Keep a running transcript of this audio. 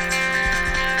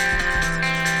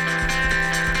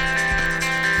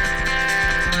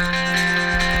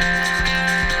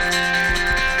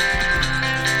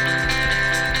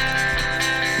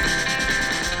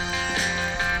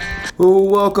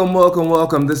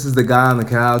Welcome. This is the Guy on the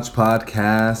Couch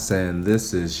podcast, and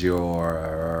this is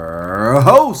your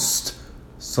host,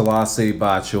 Selassie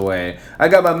Bachue. I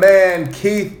got my man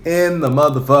Keith in the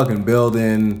motherfucking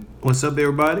building. What's up,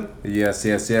 everybody? Yes.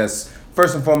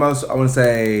 First and foremost, I want to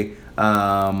say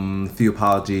a few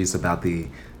apologies about the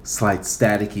slight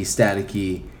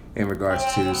staticky in regards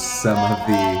to some of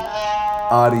the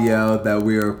audio that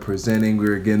we are presenting. We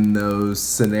are getting those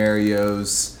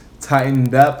scenarios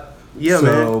tightened up. Yeah,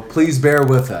 so man. Please bear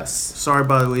with us. Sorry,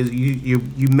 by the way,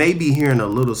 you may be hearing a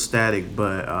little static,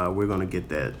 but we're gonna get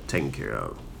that taken care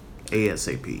of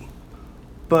ASAP.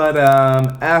 But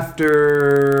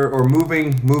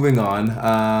moving on,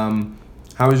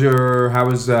 how was your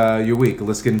week?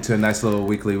 Let's get into a nice little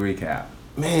weekly recap.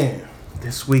 Man,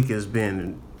 this week has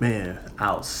been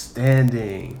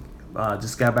outstanding.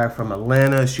 Just got back from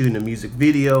Atlanta shooting a music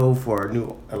video for a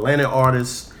new Atlanta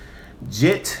artist,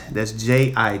 Jitt. That's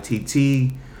Jitt.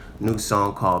 New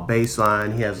song called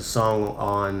Baseline. He has a song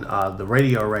on the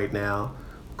radio right now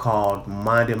called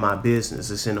Minding My Business.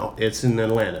 It's in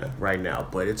Atlanta right now,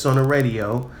 but it's on the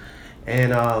radio.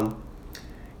 And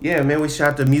yeah, man, we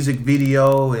shot the music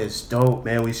video. It's dope,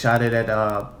 man. We shot it at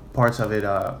parts of it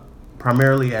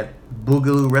primarily at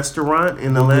Boogaloo Restaurant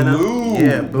in Atlanta.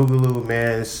 Yeah, Boogaloo,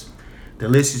 man. It's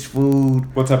delicious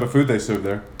food. What type of food they serve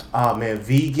there? Oh man,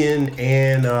 vegan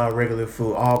and regular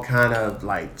food, all kind of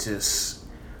like just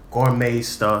gourmet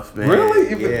stuff, man. Really?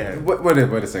 Yeah. Wait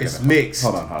a second. It's mixed.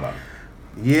 Hold on.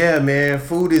 Yeah, man.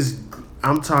 Food is.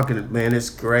 I'm talking, man. It's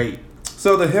great.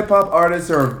 So the hip hop artists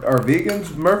are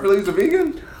vegans. Murphy Lee's a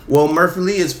vegan. Well, Murphy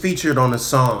Lee is featured on the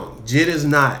song. Jitt is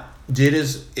not. Jitt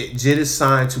is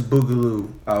signed to Boogaloo.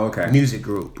 Oh, okay. Music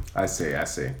group. I see.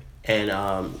 And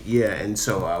yeah, and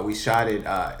so we shot it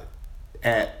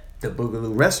at the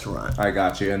Boogaloo Restaurant. I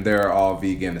got you, and they're all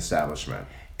vegan establishment.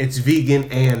 It's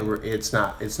vegan and it's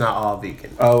not all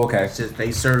vegan. Oh, okay. It's just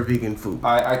they serve vegan food.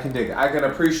 I can dig it. I can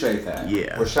appreciate that.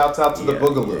 Yeah. Well, shouts out to the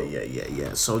Boogaloo.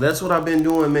 Yeah. So that's what I've been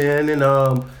doing, man. And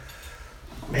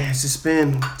man, it's just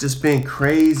been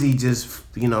crazy,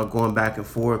 just going back and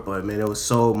forth. But man, it was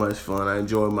so much fun. I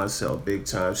enjoyed myself big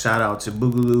time. Shout out to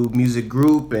Boogaloo Music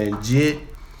Group and Jitt.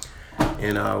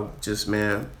 And just,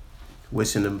 man,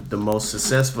 wishing the most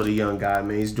success for the young guy,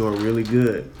 man. He's doing really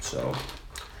good. So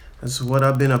that's what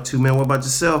I've been up to, man. What about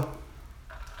yourself?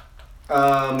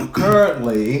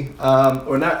 Currently,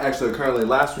 or not actually currently,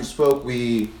 last we spoke,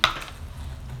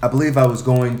 I believe I was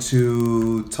going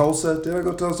to Tulsa. Did I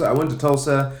go to Tulsa? I went to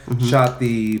Tulsa, shot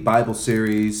the Bible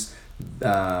series,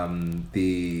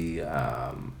 the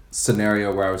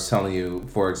scenario where I was telling you,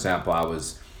 for example,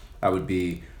 I would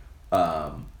be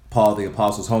Paul the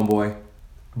Apostle's homeboy,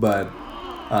 but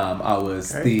I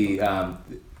was the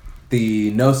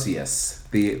Nocius,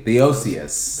 the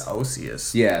Osius. The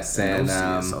Osius. Yes, and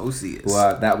Osius.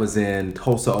 Well, that was in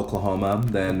Tulsa, Oklahoma.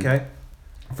 Then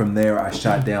from there, I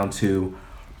shot down to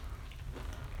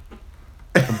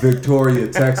Victoria,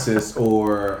 Texas,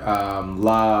 or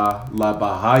La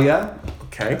Bahia.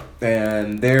 Okay.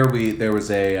 And there was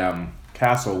a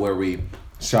castle where we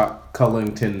shot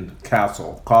Collington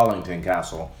Castle.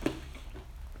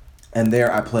 And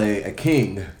there I play a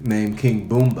king named King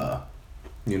Boomba.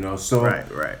 So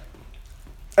Right.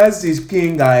 as this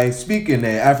king, I speak in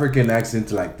an African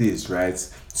accent like this, right?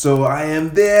 So I am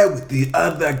there with the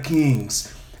other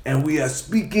kings, and we are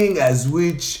speaking as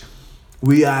which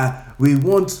we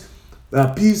want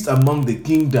peace among the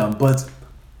kingdom, but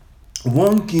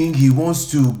one king, he wants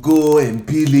to go and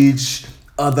pillage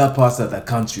other parts of the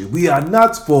country. We are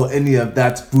not for any of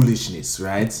that foolishness,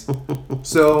 right?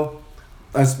 So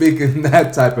I speak in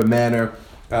that type of manner.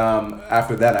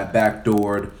 After that, I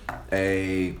backdoored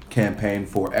a campaign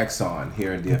for Exxon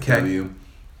here in DFW,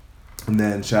 and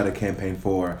then shot a campaign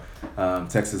for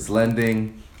Texas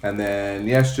Lending. And then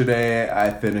yesterday,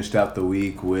 I finished out the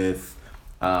week with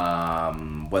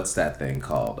what's that thing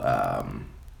called?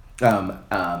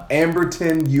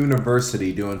 Amberton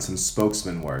University, doing some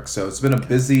spokesman work. So it's been a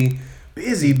busy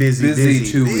 2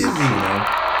 weeks.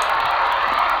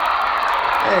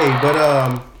 Hey, but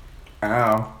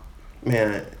ow,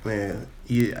 man,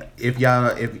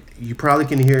 if you probably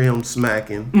can hear him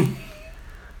smacking.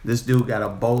 This dude got a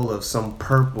bowl of some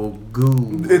purple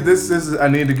goo. This is. I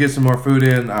need to get some more food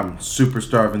in. I'm super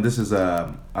starving. This is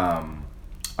a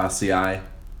acai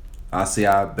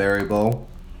berry bowl.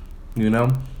 With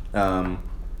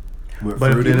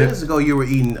But a fruit few in minutes it. ago, you were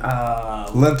eating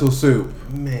Lentil soup.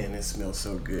 Man, it smells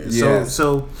so good. Yes.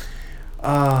 So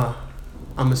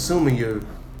I'm assuming you're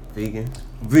vegan.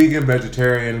 Vegan,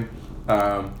 vegetarian,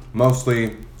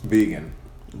 mostly vegan.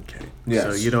 Okay. Yes.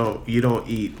 So you don't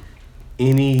eat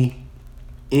any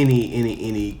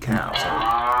any cows.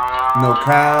 No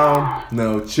cow,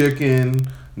 no chicken,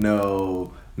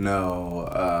 no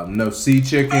sea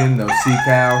chicken, no sea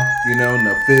cow. You know,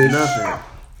 no fish. Nothing.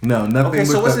 No, nothing. Okay,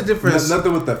 so what's the difference?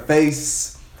 Nothing with the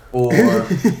face, or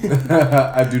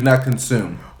I do not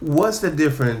consume. What's the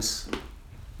difference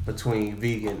between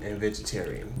vegan and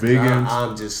vegetarian? Vegans.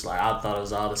 I'm just like, I thought it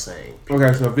was all the same.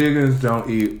 Okay, so vegans don't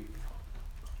eat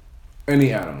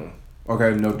any animal.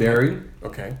 Okay, no dairy,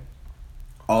 Okay,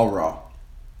 all raw,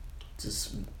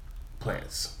 just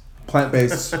plants.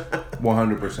 plant-based,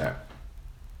 100%.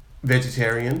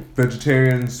 Vegetarian.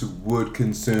 Vegetarians would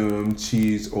consume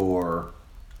cheese or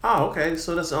Oh, okay.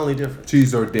 So that's the only difference.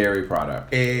 dairy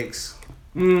product. Eggs.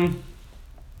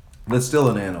 That's still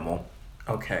an animal,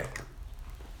 Okay.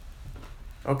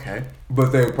 Okay.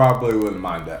 but they probably wouldn't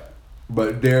mind that.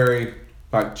 But dairy,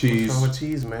 like cheese, What's wrong with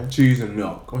cheese, man? cheese and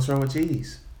milk. What's wrong with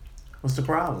cheese? What's the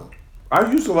problem?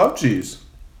 I used to love cheese,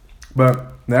 but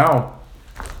now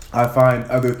I find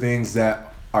other things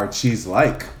that are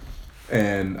cheese-like,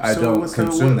 and I don't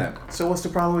consume that. So what's the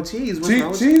problem with cheese? What's wrong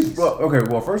with Cheese. Well, okay.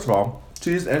 Well, first of all,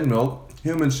 cheese and milk.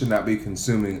 Humans should not be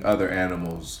consuming other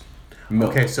animals'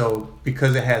 milk. Okay, so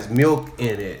because it has milk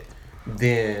in it,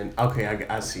 then okay,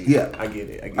 I see. Yeah. I get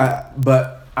it.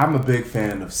 But I'm a big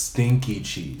fan of stinky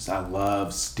cheese. I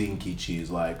love stinky cheese,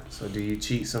 like So do you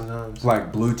cheat sometimes?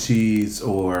 blue cheese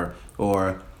or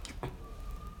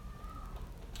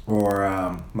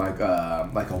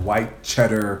like a white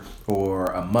cheddar or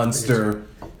a Munster.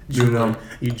 You know,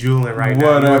 You drooling right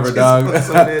now. Whatever, dog.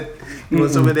 You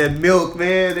want some of that milk,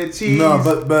 man? That cheese. no,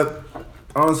 but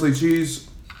honestly, cheese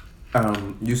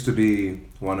used to be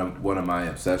one of my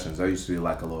obsessions. I used to be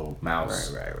like a little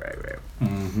mouse. Right.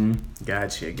 Mm-hmm.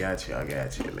 Gotcha. I got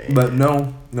you, man. But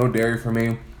no dairy for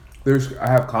me. I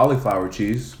have cauliflower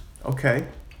cheese, okay.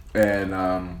 and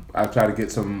I try to get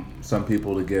some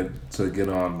people to get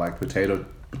on like potato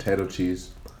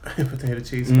cheese. Potato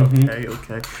cheese. Mm-hmm.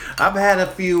 Okay. I've had a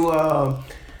few.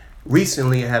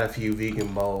 Recently, I had a few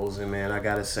vegan bowls, and man, I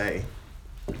gotta say,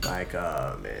 like,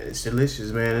 man, it's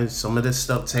delicious, man. Some of this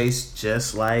stuff tastes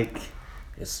just like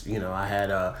it's. I had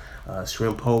a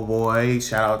shrimp po' boy.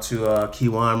 Shout out to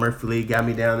Kiwan Murphy, got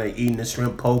me down there eating the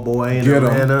shrimp po' boy in Get 'em.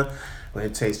 Atlanta. But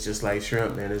it tastes just like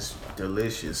shrimp, man. It's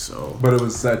delicious. So. But it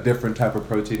was a different type of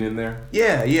protein in there.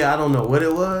 Yeah. I don't know what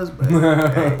it was, but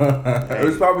hey, It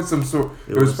was probably some sort.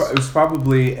 It was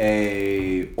probably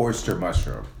a oyster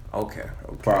mushroom. okay.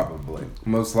 Probably,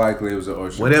 most likely it was an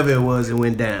oyster. Whatever it was, it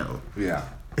went down. Yeah.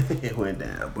 It went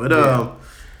down. But Yeah.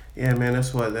 yeah, man,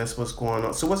 that's what's going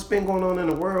on. So what's been going on in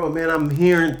the world, man? I'm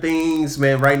hearing things,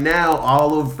 man, right now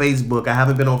all over Facebook. I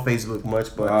haven't been on Facebook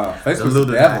much, but Facebook's the little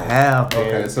the that I devil. have,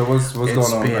 man. Okay, so what's going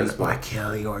on on been Facebook? R.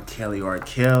 Kelly.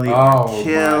 Oh, R.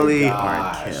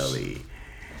 my Kelly.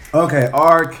 Okay,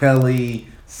 R. Kelly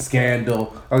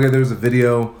scandal. Okay, there was a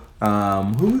video.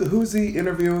 Who's he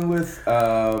interviewing with?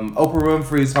 Oprah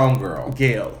Winfrey's homegirl.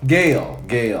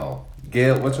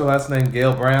 Gail. What's your last name?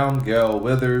 Gail Brown? Gail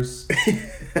Withers?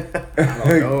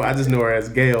 I just know her as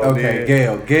Gail. Okay,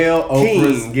 man. Gail.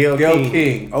 Oprah's Gail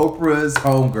King. Oprah's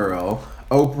homegirl.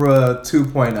 Oprah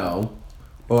 2.0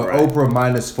 or Right. Oprah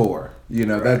 -4.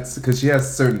 That's because she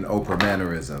has certain Oprah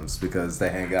mannerisms because they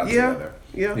hang out together.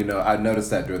 Yeah. I noticed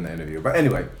that during the interview. But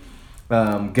anyway,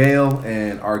 Gail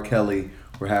and R. Kelly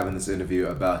were having this interview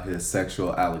about his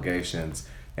sexual allegations,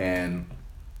 and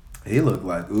he looked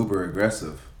like uber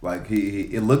aggressive. Like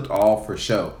it looked all for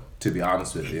show, to be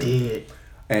honest with you. It did.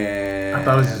 And I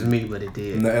thought it was just me, but it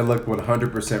did. no, it looked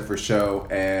 100% for show,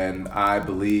 and I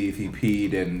believe he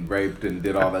peed and raped and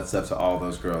did all that stuff to all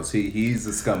those girls. He's a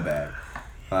scumbag.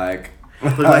 Like,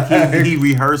 Looked like he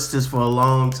rehearsed this for a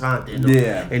long time.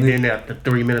 Yeah. And then after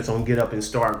 3 minutes, I'm gonna get up and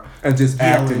start. and just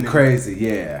Yelling acting and- crazy.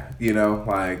 Yeah,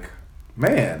 like,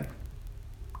 man.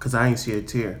 Cause I ain't see a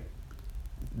tear.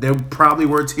 There probably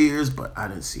were tears, but I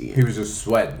didn't see He it. was just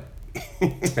sweating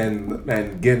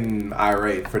and getting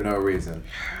irate for no reason.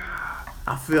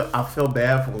 I feel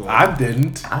bad for him. I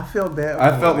didn't. I feel bad. For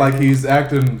I felt him, like man. he's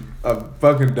acting a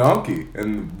fucking donkey.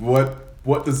 And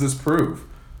what does this prove?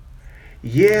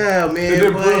 Yeah, man. It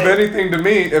didn't but prove anything to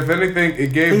me. If anything,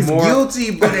 it gave he's more.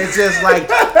 guilty, but it's just like,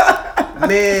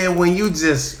 man, when you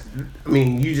just,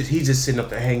 he's just sitting up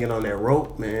there hanging on that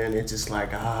rope, man. It's just like,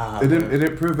 It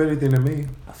didn't prove anything to me.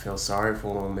 I feel sorry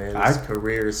for him, man. I- His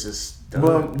career is just done.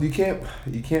 Well, you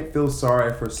can't feel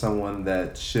sorry for someone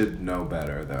that should know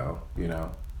better, though.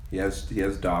 He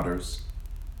has daughters,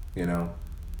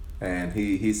 and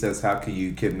he says, how can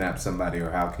you kidnap somebody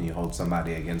or how can you hold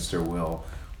somebody against their will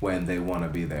when they want to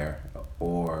be there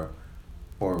or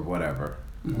whatever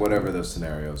those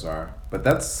scenarios are. But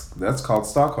that's called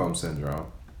Stockholm syndrome.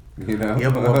 You know? Yeah,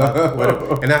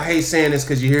 but and I hate saying this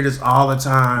because you hear this all the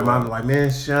time. I'm like,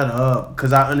 man, shut up.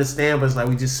 Because I understand, but it's like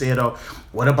we just said, oh,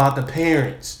 what about the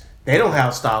parents? They don't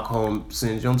have Stockholm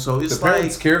syndrome, so it's the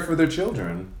parents care for their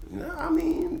children. No, I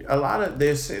mean, a lot of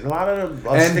them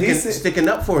sticking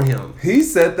up for him. He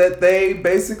said that they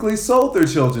basically sold their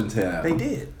children to him. They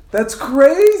did. That's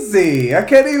crazy. I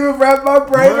can't even wrap my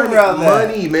brain around that.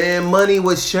 Money, man. Money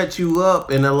would shut you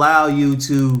up and allow you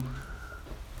to.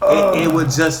 It would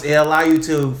just allow you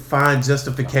to find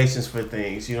justifications for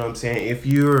things. You know what I'm saying? If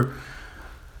you're.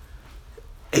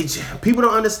 People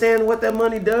don't understand what that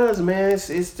money does, man.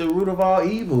 It's the root of all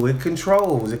evil. It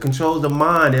controls the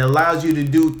mind. It allows you to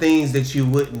do things that you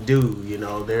wouldn't do. You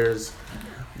know, there's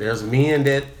men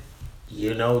that,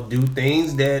 you know, do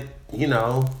things that, you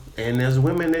know, and there's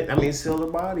women that, I mean, sell their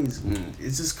bodies.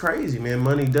 It's just crazy, man.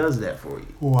 Money does that for you.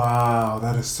 Wow,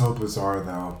 that is so bizarre,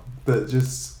 though. But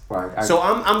just like,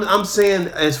 I'm saying,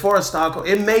 as far as Stockholm,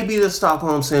 it may be the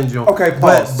Stockholm syndrome. Okay,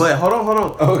 pause. But hold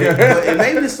on. Okay. It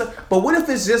may be but what if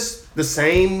it's just the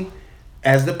same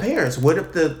as the parents? What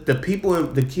if the people,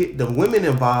 the women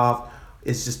involved,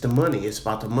 it's just the money? It's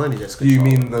about the money that's controlled.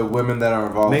 You mean the women that are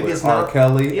involved maybe with it's R. not,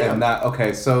 Kelly yeah. and not?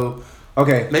 Okay, so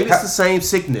okay, maybe it's the same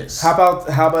sickness. How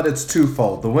about it's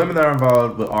twofold? The women that are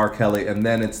involved with R. Kelly, and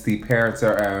then it's the parents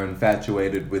that are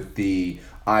infatuated with the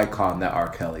icon that R.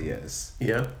 Kelly is.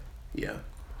 Yeah.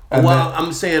 And well,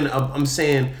 I'm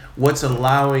saying what's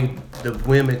allowing the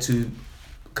women to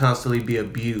constantly be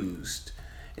abused,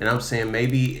 and I'm saying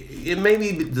maybe it may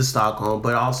be the Stockholm,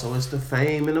 but also it's the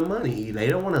fame and the money. They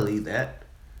don't want to leave that.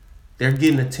 They're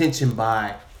getting attention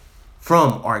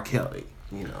from R. Kelly,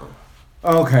 you know.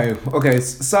 Okay.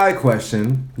 Side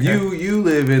question: okay. You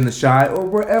live in the Chi or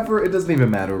wherever. It doesn't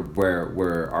even matter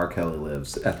where R. Kelly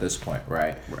lives at this point,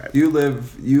 right? Right. You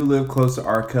live close to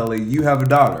R. Kelly. You have a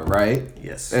daughter, right?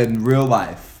 Yes. In real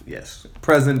life. Yes.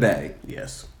 Present day.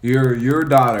 Yes. Your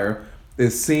daughter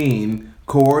is seen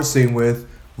coercing with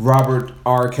Robert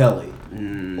R. Kelly.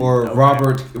 Or okay.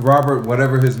 Robert,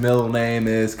 whatever his middle name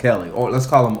is, Kelly. Or let's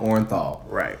call him Orenthal.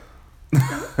 Right.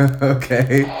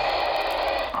 Okay.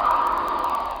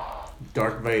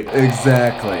 Darth Vader.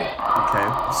 Exactly.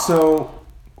 Okay. So,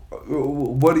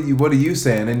 what are you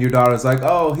saying? And your daughter's like,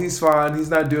 "Oh, he's fine. He's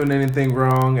not doing anything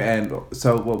wrong." And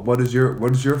so, what is your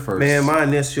first? Man, my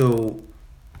initial.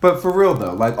 But for real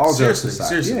though, like all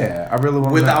seriously, yeah, I really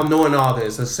want. Without knowing all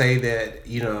this, let's say that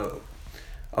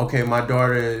okay, my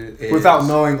daughter is. Without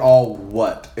knowing all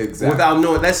what exactly. Without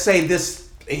knowing, let's say this,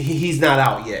 he's not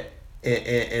out yet,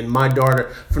 and my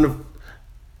daughter, from the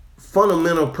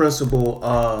fundamental principle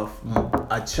of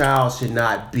a child should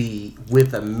not be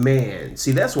with a man.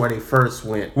 See, that's where they first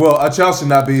went. Well, a child should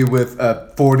not be with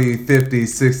a 40, 50,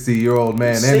 60-year-old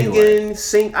man anyway.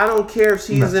 I don't care if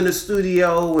she's in the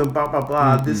studio and blah, blah,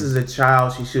 blah. Mm-hmm. This is a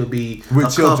child. She should be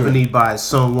with accompanied by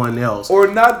someone else. Or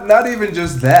not even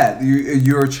just that.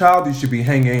 You're a child, you should be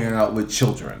hanging out with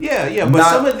children. Yeah. But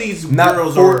some of these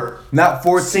girls are not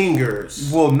 14,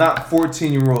 singers. Well, not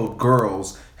 14-year-old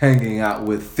girls hanging out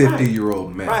with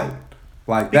 50-year-old men. Right.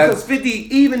 Like that. Because 50,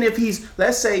 even if he's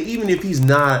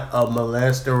not a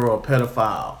molester or a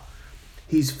pedophile,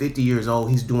 he's 50 years old.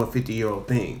 He's doing 50-year-old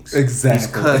things. Exactly. He's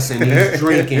cussing. He's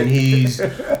drinking. He's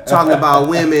talking about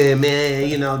women, man.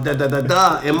 You know,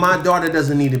 And my daughter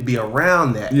doesn't need to be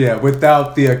around that. Yeah,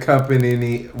 without the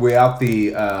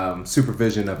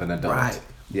supervision of an adult. Right.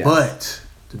 Yes. But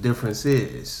the difference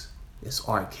is, it's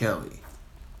R. Kelly.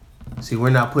 See, we're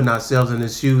not putting ourselves in the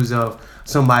shoes of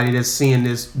somebody that's seeing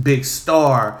this big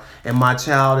star, and my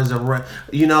child is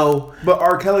But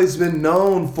R. Kelly's been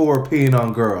known for peeing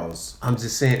on girls. I'm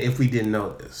just saying, if we didn't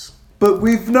know this. But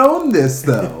we've known this,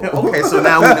 though. Okay, so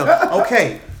now we know.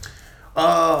 Okay.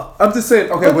 I'm just saying,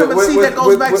 okay, that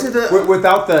goes back to the...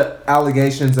 Without the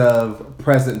allegations of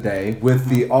present day,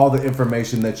 with all the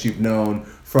information that you've known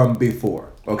from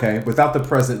before, okay? Without the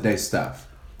present day stuff.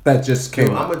 That just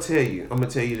came up. I'm gonna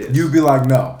tell you this. You'd be like,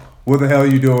 no. What the hell are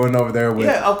you doing over there with?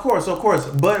 Yeah, of course.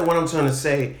 But what I'm trying to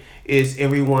say is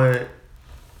everyone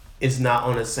is not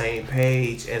on the same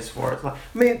page as far as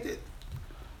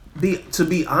to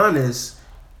be honest,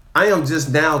 I am just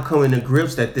now coming to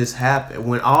grips that this happened.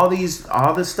 When all this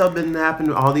stuff been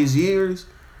happening all these years,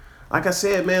 like I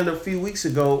said, man, a few weeks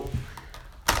ago,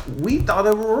 we thought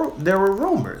there were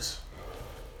rumors.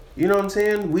 You know what I'm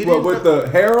saying? With the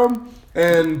harem.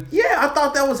 And yeah, I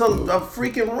thought that was a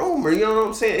freaking rumor. You know what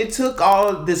I'm saying? It took all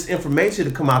of this information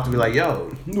to come out to be like, yo,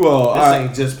 this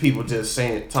ain't just people just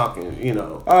talking, you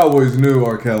know. I always knew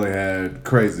R. Kelly had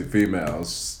crazy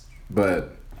females,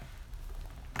 but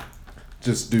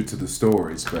just due to the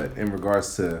stories, but in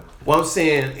regards to Well, I'm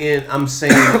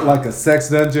saying, like a sex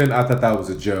dungeon, I thought that was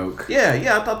a joke.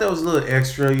 yeah, I thought that was a little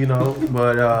extra,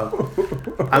 but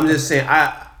I'm just saying,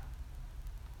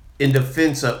 in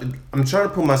defense of, I'm trying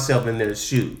to put myself in their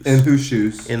shoes. In whose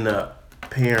shoes? In the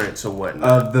parents or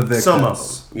whatnot. Of the victims. Some of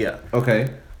them, yeah.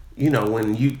 Okay.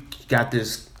 When you got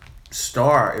this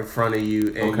star in front of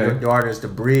you and Okay. your daughter's the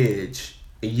bridge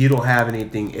and you don't have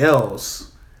anything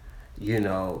else,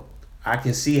 I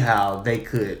can see how they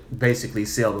could basically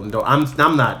sell them.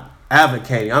 I'm not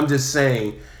advocating. I'm just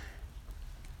saying,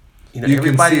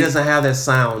 everybody doesn't have that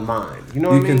sound mind. You know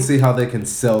what I mean? You can see how they can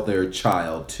sell their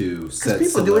child to said Because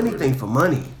people celebrity. do anything for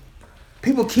money.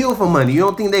 People kill for money. You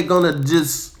don't think they're going to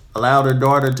just allow their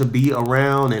daughter to be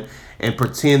around and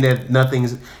pretend that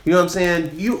nothing's... You know what I'm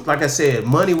saying? Like I said,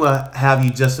 money will have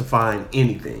you justifying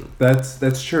anything.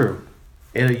 That's true.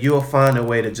 You'll find a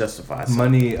way to justify something.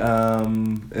 Money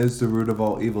is the root of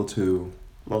all evil to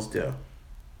Most deaf.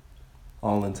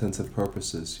 all intensive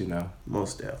purposes,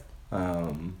 Most deaf.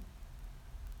 Man,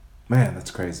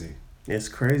 that's crazy. It's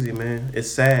crazy, man.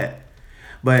 It's sad.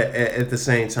 But at the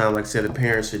same time, like I said, the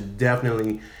parents should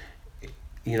definitely,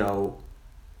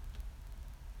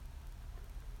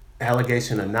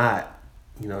 allegation or not,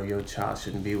 your child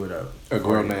shouldn't be with a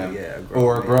grown man. Yeah, a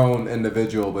grown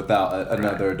individual without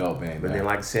another adult being But there. then,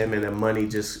 like I said, man, that money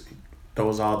just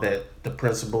throws all the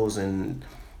principles and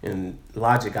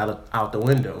logic out the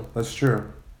window. That's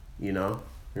true. You're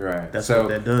right. That's what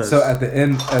that does. So at the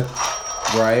end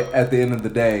of the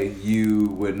day, you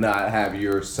would not have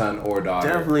your son or daughter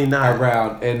Definitely not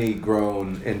around any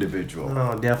grown individual.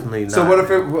 No, definitely not. So what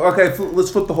if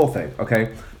let's flip the whole thing,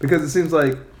 okay? Because it seems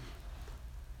like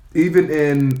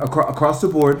even across the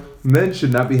board, men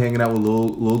should not be hanging out with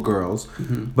little girls,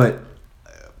 but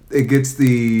it gets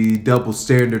the double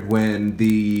standard when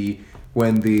the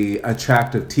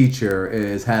attractive teacher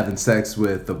is having sex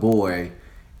with the boy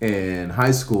in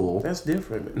high school. That's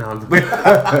different. No, I'm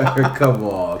Come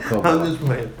on. I'm just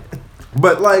playing.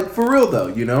 But like for real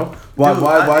though,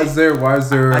 why is there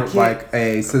I like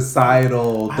a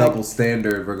societal double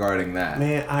standard regarding that?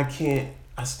 Man,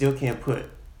 I still can't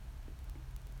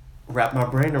wrap my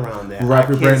brain around that. Wrap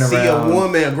your brain see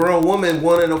around a grown woman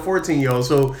wanting a 14-year-old.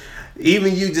 So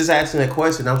even you just asking that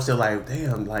question, I'm still like,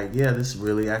 damn, like, yeah, this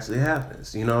really actually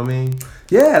happens. You know what I mean?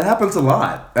 Yeah, it happens a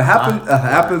lot. It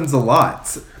happens a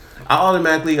lot. I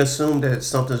automatically assume that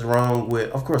something's wrong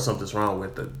with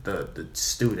the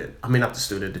student. I mean, not the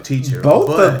student, the teacher.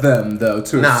 Both of them, though,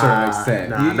 to a certain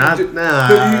extent.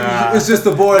 It's just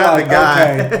the boy, not like, the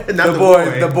guy. okay, Not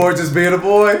the boy just being a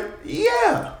boy.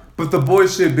 Yeah. But the boy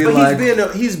should be But like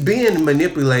he's being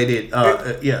manipulated.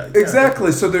 Yeah.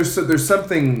 Exactly. So there's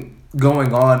something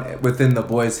going on within the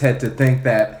boy's head to think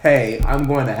that, hey, I'm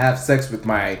going to have sex with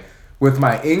my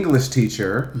English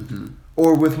teacher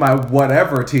or with my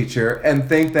whatever teacher and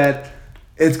think that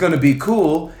it's going to be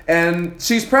cool and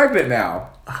she's pregnant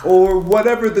now or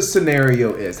whatever the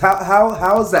scenario is.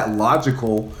 How is that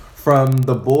logical from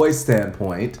the boy's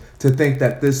standpoint to think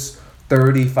that this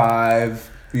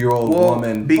 35-year-old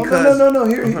woman, because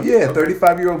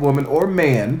 35-year-old woman or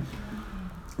man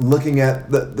looking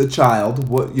at the child,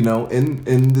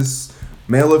 in this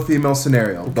male or female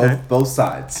scenario, both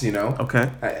sides, Okay.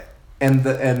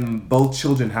 and both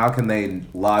children, how can they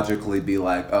logically be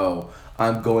like, oh,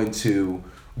 I'm going to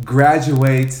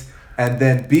graduate and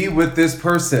then be with this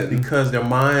person? Because their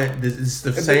mind, this is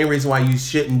the same reason why you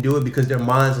shouldn't do it, because their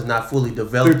minds are not fully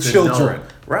developed. They're children.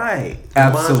 Right.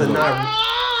 Absolutely.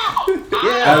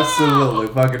 Absolutely.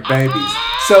 Fucking babies.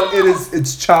 So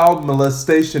it's child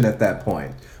molestation at that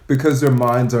point because their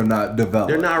minds are not developed.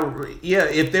 They're not,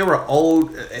 if they were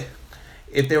old,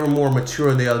 if they were more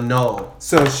mature, they'll know.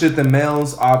 So should the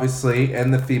males, obviously,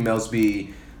 and the females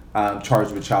be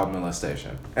charged with child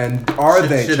molestation? And Should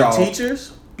the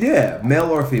teachers? Yeah, male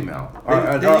or female.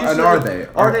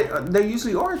 They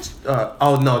usually are.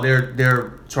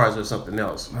 They're charged with something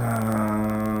else.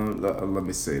 Let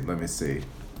me see.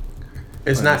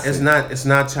 It's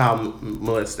not child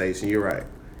molestation. You're right.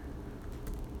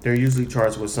 They're usually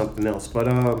charged with something else, but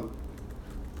I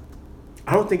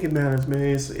don't think it matters, man.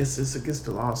 It's against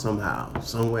the law somehow,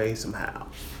 some way, somehow.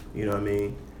 You know what I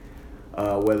mean?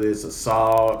 Whether it's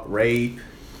assault, rape,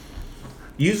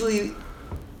 usually.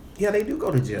 Yeah, they do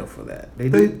go to jail for that. They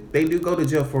do go to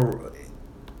jail for.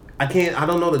 I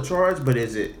don't know the charge, but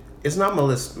it's not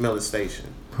molestation.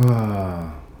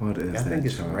 What is that? I think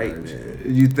it's charge? rape, man.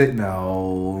 You think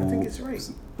no? I think it's rape.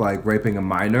 Like raping a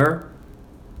minor.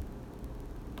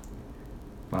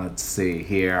 Let's see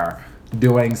here.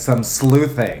 Doing some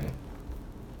sleuthing.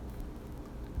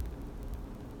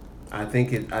 I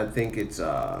think it's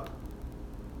Well,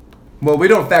 we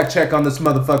don't fact check on this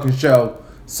motherfucking show,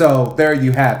 so there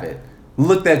you have it.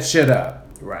 Look that shit up.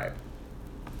 right.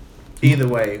 Either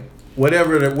way,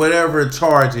 whatever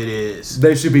charge it is,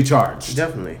 They should be charged.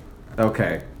 definitely.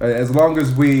 Okay. As long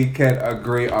as we can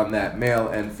agree on that, male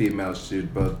and female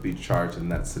should both be charged in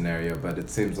that scenario. But it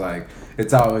seems like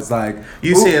it's always like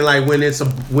You ooh, saying like when it's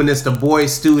the boy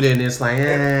student, it's like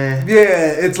yeah,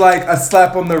 it's like a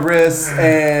slap on the wrist,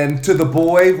 and to the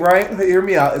boy, right? Hear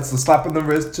me out. It's a slap on the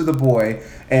wrist to the boy,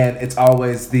 and it's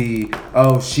always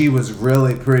she was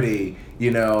really pretty,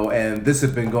 and this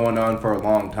had been going on for a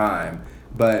long time,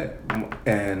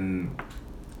 and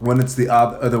when it's the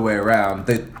other way around,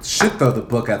 they should throw the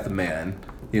book at the man,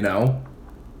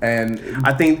 and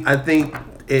I think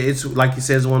it's like you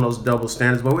said, it's one of those double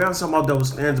standards. But we aren't talking about double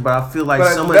standards. But I feel like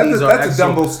some of these are that's a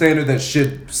double standard that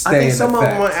should stay. I think in some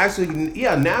effect. of them are actually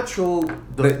natural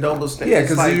double standards. Yeah,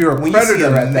 because like you're a when predator you see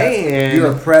a at man, that.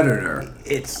 You're a predator.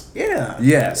 It's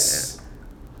Yes.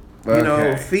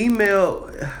 Okay. Female.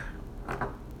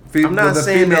 I'm not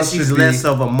saying that she's less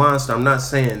of a monster. I'm not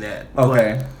saying that.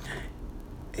 Okay. But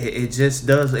it just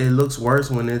does. It looks worse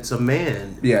when it's a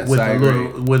man. Yes, with I agree.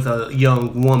 With a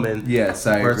young woman. Yes,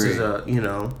 I versus agree.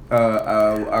 a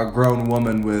a grown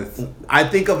woman with. I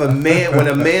think of a man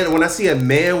when I see a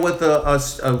man with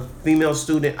a female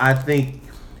student, I think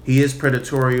he is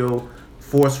predatorial,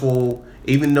 forceful,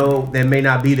 even though that may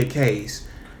not be the case.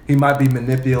 He might be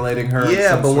manipulating her. in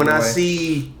Yeah, some but sort when of I way.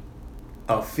 see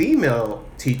a female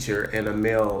teacher and a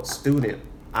male student,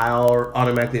 I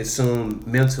automatically assume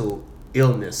mental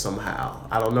illness somehow.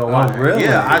 I don't know why. Oh, really?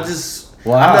 Yeah, I just.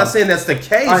 Wow. I'm not saying that's the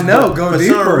case. I know. but Go for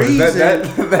deeper. Some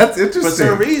reason, That's interesting. for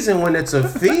some reason, when it's a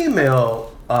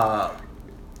female,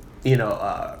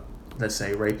 let's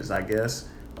say rapist, I guess,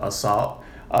 assault,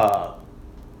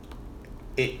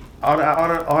 it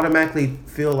automatically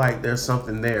feel like there's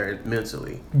something there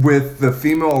mentally With the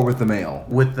female or with the male?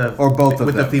 with the Or both of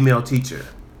with them. the female teacher.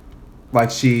 Like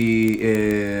she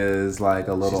is like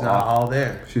a little She's not off. all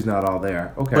there. She's not all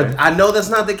there. Okay. But I know that's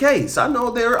not the case. I know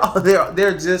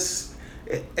they're just.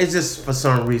 It's just for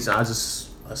some reason I just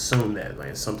assume that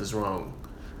like something's wrong.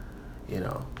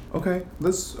 okay.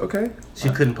 She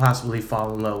couldn't possibly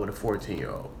fall in love with a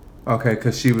 14-year-old. Okay,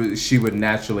 because she would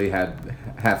naturally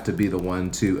have to be the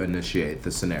one to initiate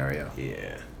the scenario.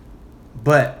 Yeah.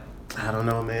 But I don't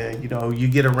know, man. You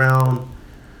get around.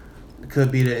 It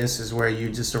could be the instance where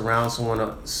you're just around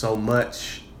someone so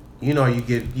much. You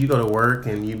go to work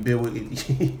and you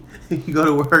you go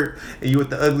to work and you with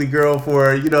the ugly girl for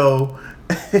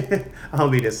I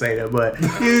don't mean to say that, but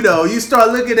you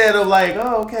start looking at them like,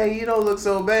 oh, okay, you don't look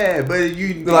so bad, but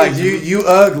you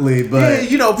ugly, but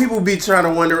people be trying to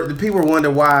wonder. People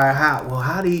wonder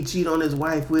how did he cheat on his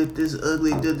wife with this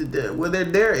ugly? Well, they're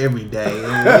there every day,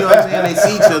 and, you know what I'm saying? They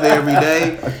see each other every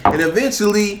day, and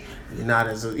eventually, you're not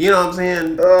as you know what I'm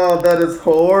saying. Oh, that is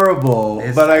horrible.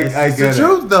 It's, but I it's get the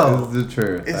truth, though. It's the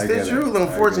truth. It's I the get truth. it.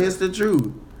 Unfortunately, it's the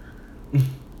truth.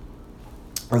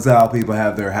 That's how people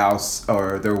have their house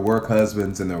or their work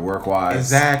husbands and their work wives.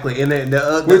 Exactly, and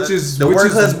the Which work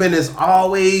is- husband is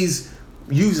always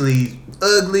usually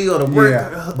ugly, or the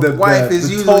work wife is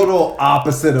the usually total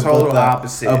opposite of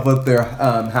opposite of what their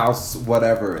house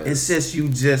whatever is. It's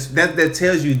just that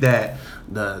tells you that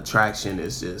the attraction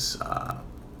is just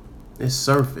it's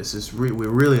surface. We're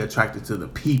really attracted to the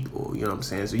people. You know what I'm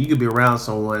saying? So you could be around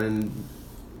someone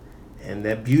and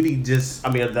that beauty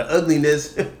the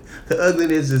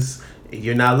ugliness, is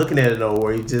you're not looking at it no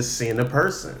more. You're just seeing the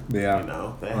person. Yeah.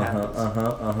 That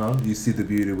happens. You see the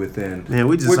beauty within. Man,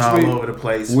 we just all over the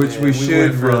place. Which man. we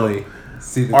should went from really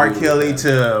see the R. beauty Kelly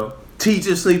within. to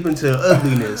teacher sleeping to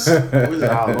ugliness. We're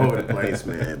just all over the place,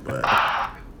 man. But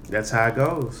that's how it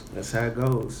goes.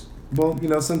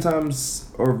 Well, sometimes,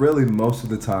 or really most of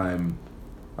the time,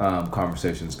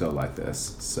 conversations go like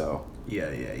this. So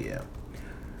Yeah.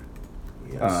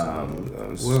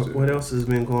 What else has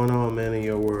been going on, man, in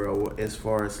your world as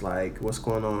far as like what's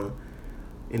going on?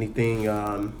 Anything?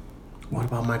 What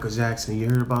about Michael Jackson? You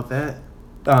heard about that?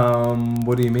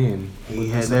 what do you mean?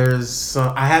 There's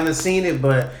some. I haven't seen it,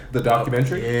 but The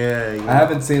documentary? Yeah, I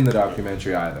haven't seen the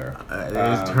documentary either.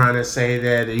 They're trying to say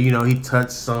that he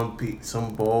touched some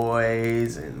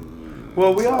boys and.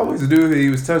 Well, we always knew he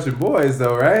was touching boys,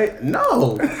 though, right?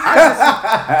 No,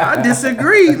 I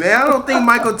disagree, man. I don't think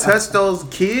Michael touched those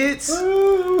kids.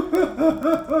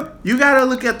 You gotta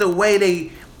look at the way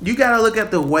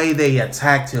they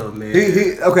attacked him, man.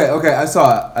 Okay. I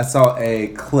saw a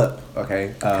clip,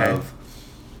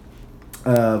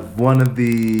 of one of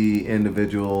the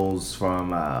individuals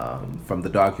from the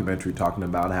documentary talking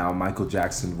about how Michael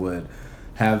Jackson would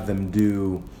have them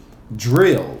do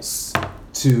drills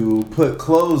to put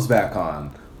clothes back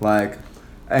on, like,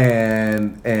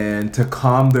 and to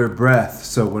calm their breath,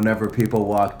 so whenever people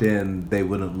walked in, they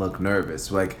wouldn't look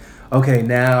nervous. Like, okay,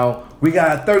 now we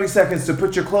got 30 seconds to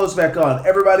put your clothes back on.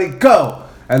 Everybody go!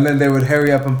 And then they would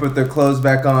hurry up and put their clothes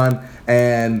back on,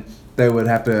 and they would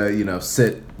have to,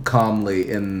 sit calmly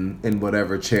in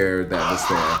whatever chair that was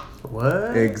there.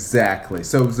 What? Exactly.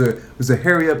 So it was a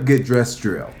hurry up, get dressed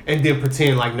drill. And then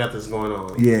pretend like nothing's going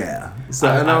on. Yeah. So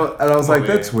I was like,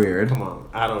 that's weird. Come on,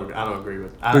 I don't agree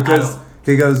with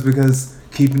because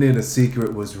keeping it a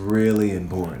secret was really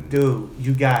important. Dude,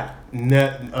 you got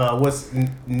Neverland.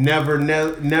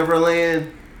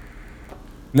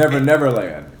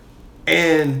 Neverland.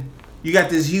 And you got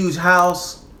this huge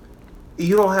house.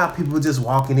 You don't have people just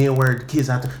walking in where the kids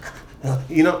have to,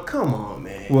 come on,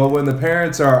 man. Well, when the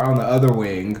parents are on the other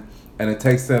wing and it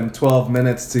takes them 12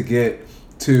 minutes to get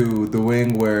to the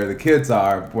wing where the kids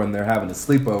are when they're having a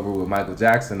sleepover with Michael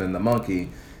Jackson and the monkey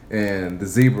and the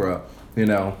zebra,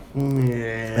 Yeah.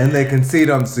 And they can see it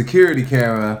on the security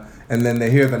camera, and then they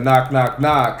hear the knock, knock,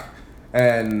 knock,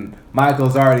 and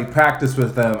Michael's already practiced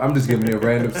with them. I'm just giving you a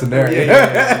random scenario.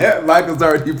 Yeah. Michael's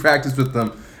already practiced with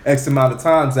them X amount of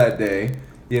times that day,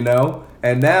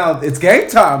 and now it's game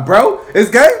time, bro.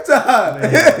 It's game time.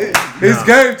 It's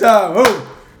game time. Who?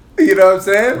 You know what I'm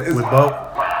saying? You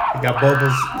got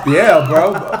Bubbles. Yeah,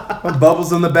 bro.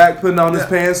 Bubbles in the back putting on his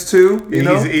pants too.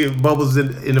 Bubbles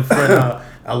in the front,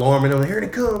 alarming them. Here they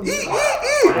come.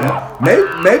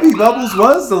 Maybe Bubbles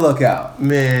was the lookout.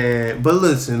 Man, but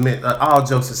listen, man. All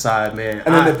jokes aside, man.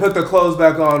 And then they put their clothes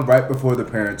back on right before the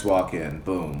parents walk in.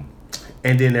 Boom.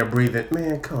 And then they're breathing.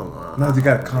 Man, come on. No, you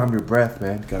gotta calm your breath,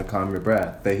 man. You gotta calm your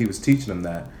breath. He was teaching them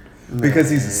that because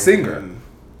he's a singer.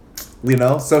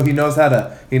 So he knows how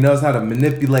to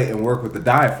manipulate and work with the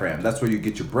diaphragm. That's where you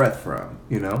get your breath from.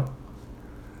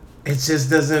 It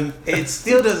just doesn't. It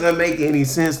still doesn't make any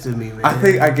sense to me, man. I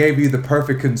think I gave you the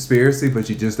perfect conspiracy, but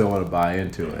you just don't want to buy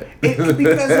into it.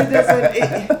 Because it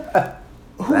doesn't.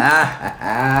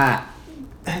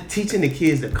 Teaching the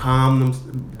kids to calm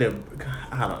them.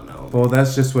 I don't know. Well,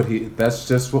 that's just what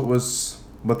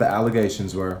the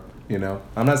allegations were.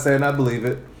 I'm not saying I believe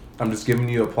it. I'm just giving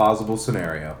you a plausible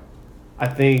scenario. I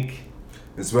think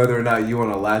it's whether or not you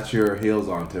want to latch your heels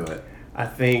onto it. I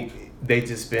think they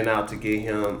just been out to get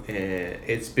him, and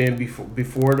it's been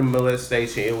before the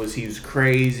molestation. He was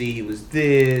crazy. He was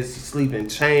this. He sleep in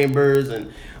chambers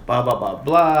and blah blah blah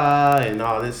blah and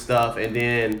all this stuff. And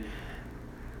then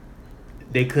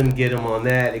they couldn't get him on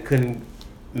that. They couldn't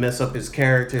mess up his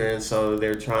character, and so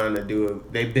they're trying to do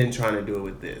it. They've been trying to do it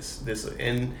with this,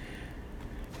 and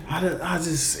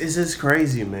it's just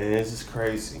crazy, man. It's just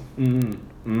crazy.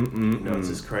 It's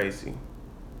just crazy.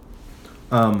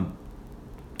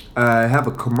 I have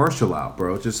a commercial out,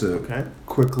 bro. Just to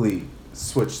quickly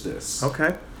switch this.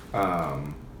 Okay.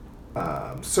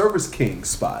 Service King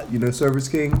spot. Service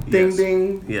King? Yes. Ding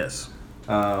ding. Yes.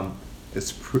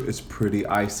 It's pretty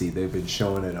icy. They've been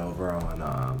showing it over on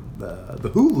the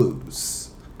Hulus.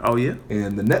 Oh yeah.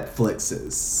 And the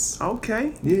Netflixes.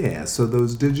 Okay. Yeah. So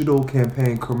those digital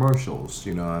campaign commercials.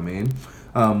 You know what I mean?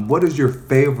 What is your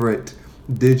favorite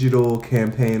digital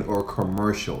campaign or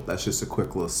commercial? That's just a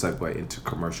quick little segue into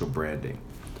commercial branding.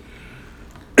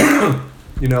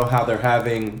 You know how they're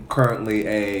having currently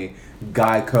a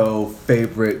Geico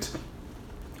favorite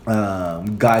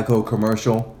Geico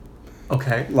commercial.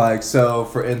 Okay. Like, so,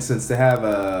 for instance, they have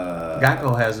a...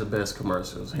 Geico has the best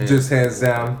commercials. Hands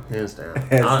down? Hands down.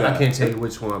 I can't tell you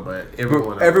which one, but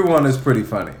everyone is pretty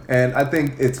funny. And I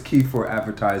think it's key for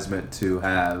advertisement to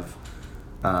have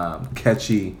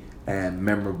catchy and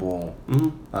memorable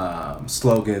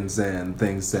slogans and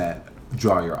things that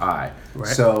draw your eye. Right.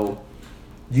 So,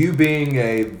 you being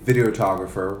a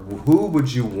videographer, who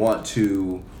would you want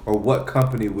to, or what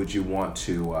company would you want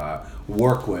to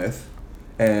work with?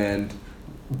 And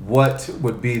what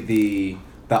would be the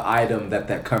item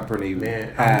that company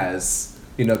has,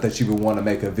 that you would want to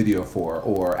make a video for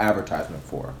or advertisement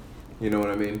for? You know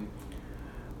what I mean?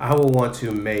 I would want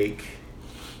to make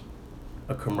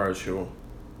a commercial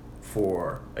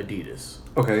for Adidas.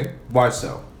 Okay, why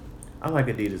so? I like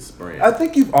Adidas brand. I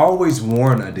think you've always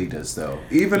worn Adidas though,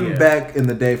 even back in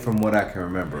the day, from what I can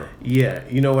remember. Yeah,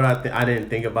 you know what I didn't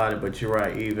think about it, but you're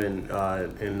right. Even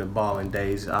in the balling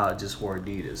days, I just wore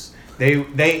Adidas.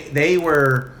 They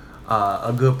were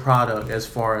a good product as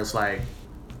far as like,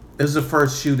 this is the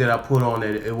first shoe that I put on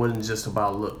it. It wasn't just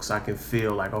about looks. I can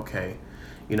feel like, okay,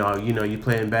 you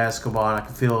playing basketball, and I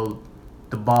can feel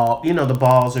the ball, the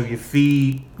balls of your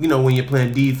feet. When you're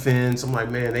playing defense, I'm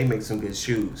like, man, they make some good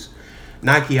shoes.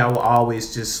 Nike, I will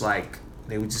always just like,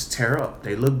 they would just tear up.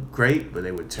 They look great, but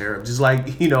they would tear up. Just like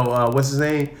what's his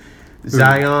name,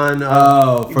 Zion.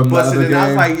 From the other game. I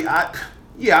was like,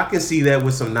 I can see that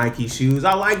with some Nike shoes.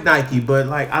 I like Nike, but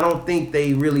like I don't think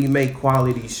they really make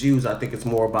quality shoes. I think it's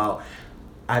more about.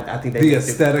 I think the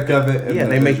aesthetic of it. Yeah,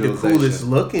 they make the coolest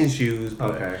looking shoes.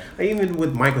 Okay. Even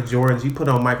with Michael Jordans, you put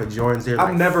on Michael Jordans, they're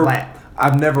flat.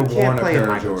 I've never worn a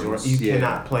pair of Jordans. You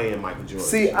cannot play in Michael Jordan.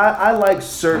 See, I like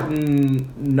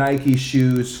certain Nike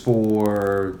shoes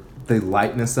for the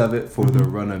lightness of it, for the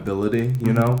runnability,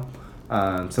 you know.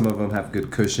 Some of them have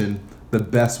good cushion. The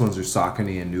best ones are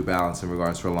Saucony and New Balance in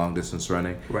regards for long distance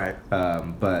running. Right.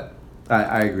 But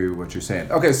I agree with what you're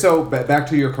saying. Okay, so back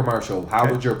to your commercial.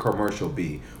 How would your commercial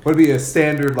be? Would it be a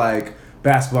standard like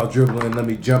basketball dribbling, let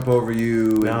me jump over you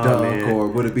and dunk, man. Or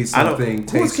would it be something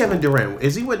tasteful? Who's Kevin Durant?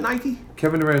 Is he with Nike?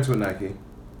 Kevin Durant's with Nike.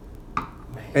 Man.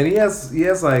 And he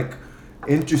has like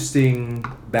interesting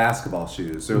basketball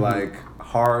shoes. They're like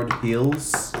hard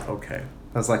heels. Okay.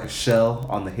 Has like a shell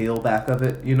on the heel back of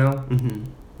it, you know? Mm-hmm.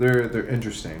 They're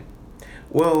interesting.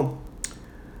 Well,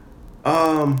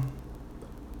 I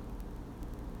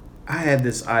had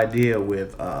this idea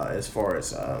with as far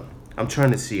as I'm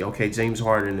trying to see. Okay, James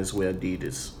Harden is with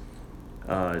Adidas.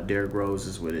 Derrick Rose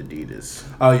is with Adidas.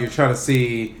 Oh, you're trying to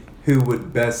see who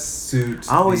would best suit.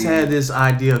 I always had this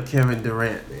idea of Kevin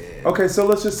Durant, man. Okay, so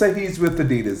let's just say he's with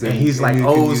Adidas, and he's like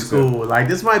old school. Like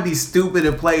this might be stupid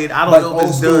and played. I don't like know if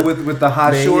it's done with the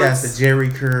hot shorts. He has the Jerry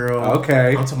curl.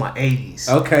 Okay, I'm talking about 80s.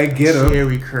 Okay, get him.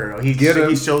 Jerry curl. He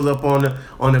shows up on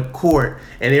the court,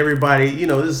 and everybody,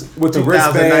 this with the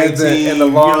wristbands and the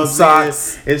long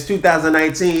socks. It's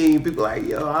 2019. People like,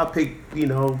 yo, I'll pick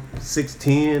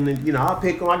 6'10", and I'll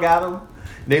pick him. I got him.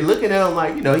 They looking at him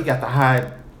like he got the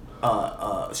high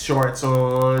shorts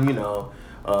on.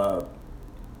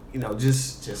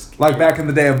 Just like back in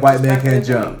the day of White Man Can't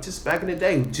Jump. Just back in the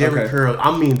day, Jerry curl.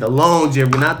 I mean the long Jerry,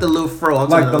 not the little fro. I'm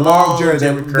like the long Jerry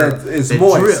that is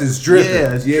moist, it's dripping.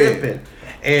 Yeah, it's dripping.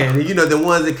 And the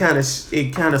ones that kind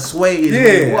of sways.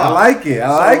 Yeah, I like it.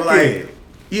 I like it.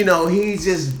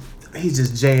 He's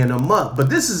just jaying them up. But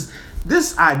this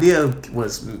idea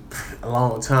was a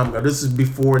long time ago. This is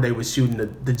before they were shooting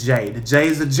the J. The J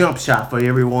is a jump shot for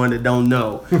everyone that don't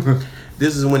know.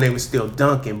 This is when they were still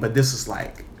dunking, but this is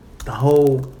like the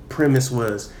whole premise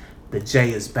was the J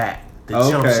is back. The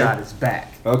jump shot is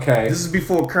back. Okay. This is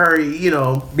before Curry,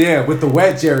 Yeah, with the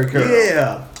wet Jerry curl.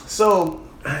 Yeah. So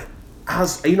I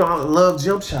love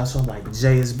jump shots, so I'm like,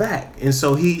 Jay is back. And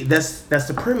so that's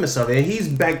the premise of it. And he's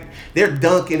back, they're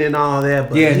dunking and all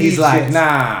that, but he's like,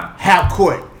 nah. Half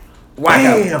court.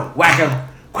 Whack him. Whack.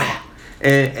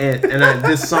 And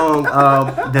this song,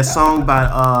 that song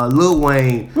by Lil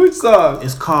Wayne. Which song?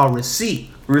 It's called Receipt.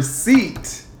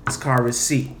 It's called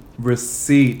Receipt.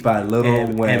 Receipt by Lil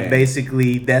Wayne. And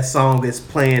basically that song is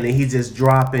playing, and he's just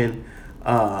dropping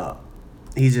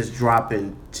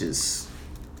just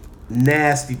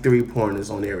nasty 3-pointers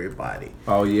on everybody.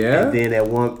 Oh yeah. And then at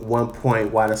one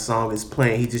point while the song is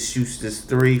playing, he just shoots this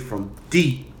 3 from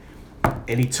deep,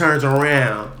 and he turns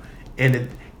around, and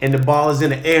the ball is in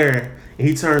the air. And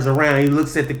he turns around, he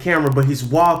looks at the camera, but he's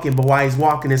walking. But while he's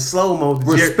walking in slow mo,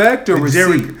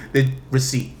 the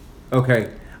receipt. Okay.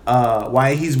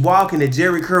 While he's walking, the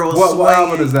Jerry curl. What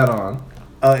album is that on?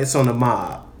 It's on the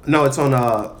Mob. No, it's on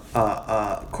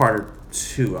Carter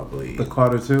 2, I believe. The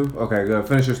Carter 2? Okay, go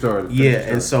finish your story.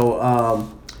 And so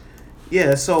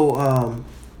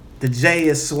the J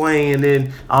is swaying, and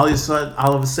then all of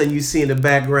a sudden you see in the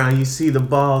background, you see the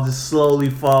ball just slowly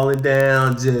falling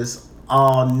down, just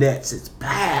all nets. It's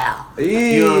pow.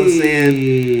 You know what I'm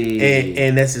saying?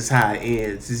 And that's just how it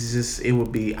ends.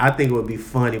 I think it would be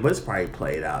funny, but it's probably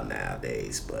played out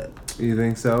nowadays. But you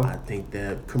think so? I think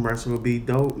that commercial would be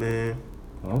dope, man.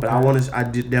 Okay. But I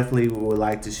definitely would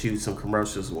like to shoot some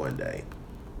commercials one day.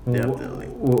 Definitely.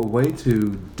 Well, way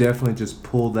to definitely just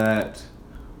pull that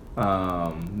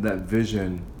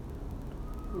vision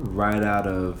right out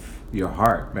of your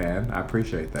heart, man. I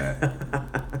appreciate that.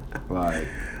 Like,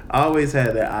 I always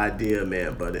had that idea,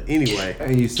 man. But anyway,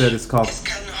 and you said it's called. It's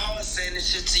kind of hard saying this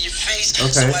shit to your face.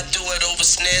 Okay. So I do it over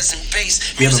snares and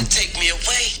bass. Music take me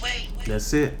away.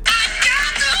 That's it.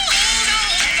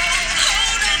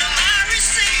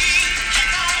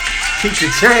 Keep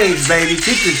the change, baby.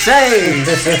 Keep the change.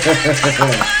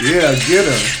 Yeah, get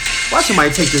him. Why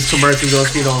somebody take this commercial and go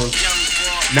see it on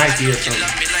Nike or something?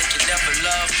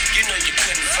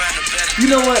 You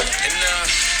know what?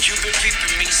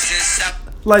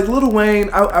 Like Lil Wayne,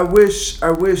 I wish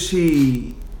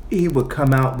he would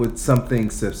come out with something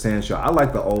substantial. I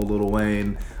like the old Lil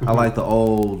Wayne. I like the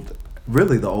old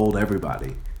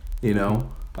everybody.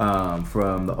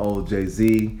 From the old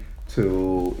Jay-Z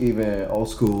to even old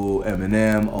school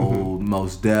Eminem, old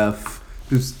Mos Def,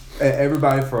 just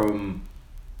everybody from.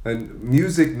 And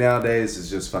music nowadays is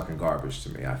just fucking garbage to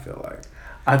me. I feel like.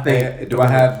 I think. And do I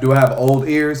have old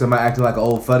ears? Am I acting like an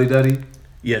old fuddy duddy?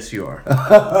 Yes, you are.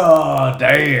 Oh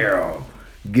damn!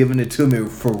 Giving it to me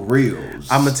for reals.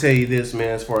 I'm gonna tell you this,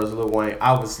 man. As far as Lil Wayne,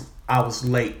 I was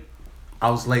late.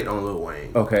 I was late on Lil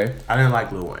Wayne. Okay. I didn't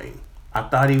like Lil Wayne. I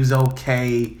thought he was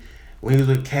okay when he was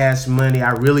with Cash Money.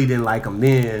 I really didn't like him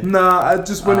then. Nah, I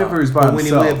just whenever he's by but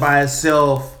himself. when he went by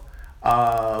himself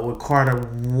with Carter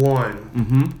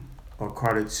 1 or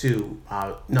Carter 2,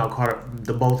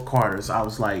 both Carters, I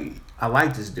was like, I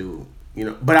like this dude, you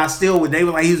know. But they were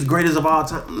like, he was the greatest of all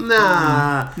time.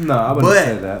 Nah, I wouldn't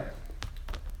say that.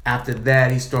 After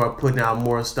that, he started putting out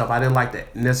more stuff. I didn't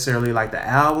necessarily like the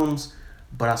albums,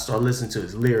 but I started listening to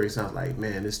his lyrics. And I was like,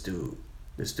 man, this dude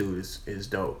is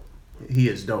dope. He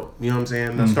is dope. You know what I'm saying?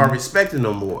 And I started respecting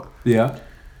him more. Yeah.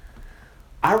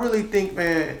 I really think,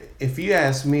 man, if you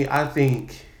ask me, I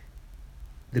think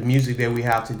the music that we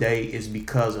have today is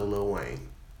because of Lil Wayne.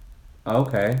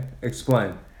 Okay.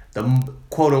 Explain. The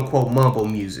quote-unquote mumble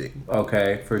music.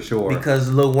 Okay, for sure.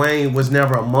 Because Lil Wayne was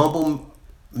never a mumble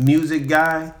music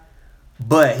guy,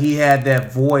 but he had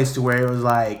that voice to where it was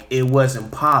like, it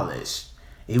wasn't polished.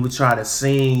 He would try to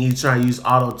sing, he would try to use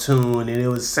auto-tune, and it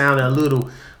was sounding a little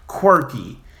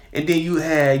quirky. And then you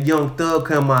had Young Thug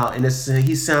come out, and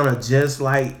he sounded just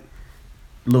like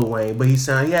Lil Wayne, but he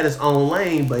had his own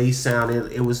lane, but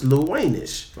it was Lil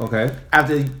Wayne-ish. Okay.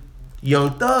 After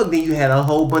Young Thug, then you had a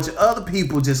whole bunch of other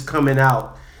people just coming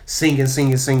out singing.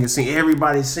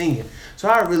 Everybody singing. So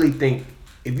I really think,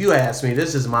 if you ask me,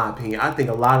 this is my opinion, I think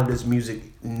a lot of this music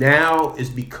now is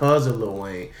because of Lil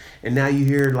Wayne. And now you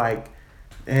hear about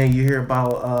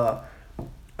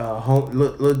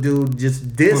little dude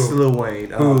just diss Lil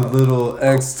Wayne. Little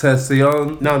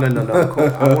XXXTentacion? No.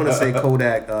 I want to say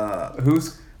Kodak.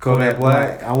 Who's Kodak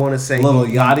Black? I want to say Little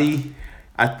Yachty.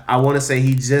 I want to say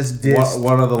he just dissed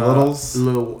one of the littles.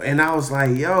 And I was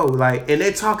like, yo, like, and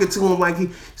they talking to him like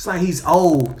it's like he's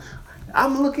old.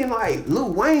 I'm looking like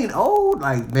Lil Wayne old.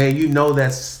 Like, man, you know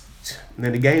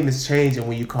the game is changing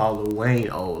when you call Lil Wayne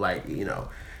old. Like, you know,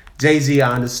 Jay-Z,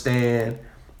 I understand.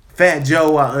 Fat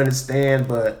Joe, I understand,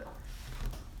 but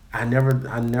I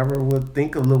never would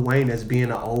think of Lil Wayne as being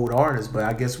an old artist, but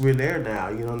I guess we're there now.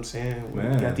 You know what I'm saying? We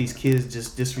got these kids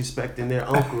just disrespecting their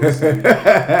uncles, and, you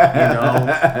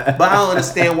know. But I don't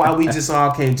understand why we just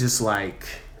all can't just love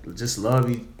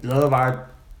our,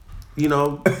 you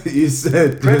know. You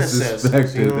said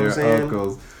disrespecting you know their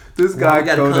uncles. This guy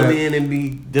got to come in and be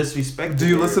disrespectful. Do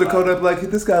you listen to Kodak Black?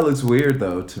 This guy looks weird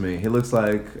though to me. He looks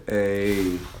like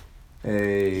a.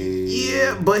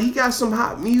 Yeah, but he got some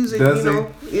hot music. Does you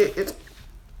know,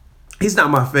 he's not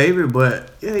my favorite,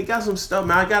 but yeah, he got some stuff,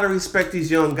 man. I gotta respect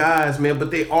these young guys, man. But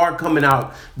they are coming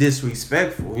out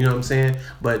disrespectful. You know what I'm saying?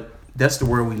 But that's the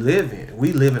world we live in.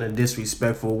 We live in a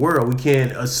disrespectful world. We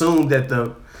can't assume that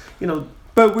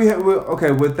But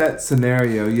with that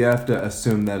scenario, you have to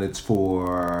assume that it's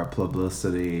for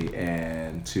publicity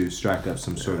and to strike up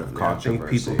some sort of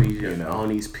controversy. I think people be on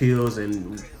these pills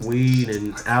and weed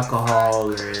and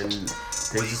alcohol, and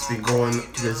they just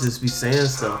be saying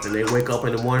stuff, and they wake up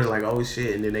in the morning like, oh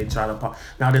shit, and then they try to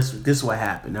now this is what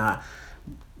happened. Now,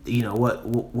 you know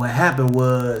what happened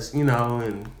was, you know,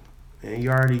 and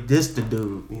you already dissed the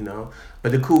dude, you know.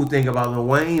 But the cool thing about Lil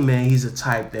Wayne, man, he's a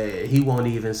type that he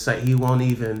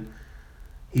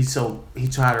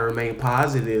tried to remain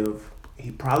positive. He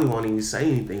probably won't even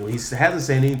say anything. He hasn't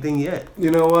said anything yet.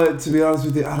 You know what? To be honest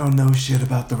with you, I don't know shit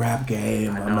about the rap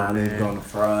game. I'm not even going to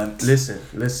front. Listen.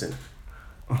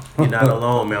 You're not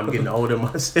alone, man. I'm getting older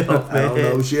myself, man. I don't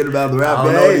know shit about the rap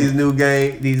game. I don't know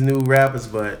these new rappers,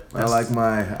 but I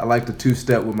like the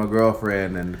two-step with my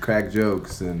girlfriend and crack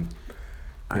jokes and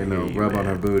rub on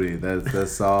her booty.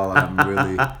 That's all I'm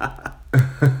really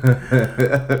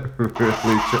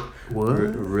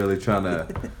really trying to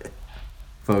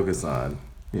focus on,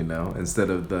 you know, instead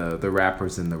of the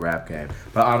rappers in the rap game.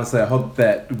 But honestly, I hope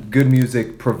that good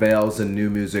music prevails and new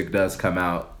music does come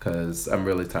out, because I'm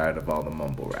really tired of all the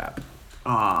mumble rap.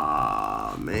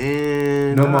 Aw,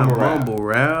 man. No mumble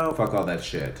rap. Fuck all that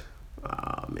shit.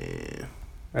 Aw, man.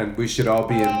 And we should all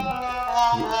be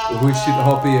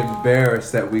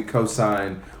embarrassed that we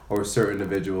co-sign, or certain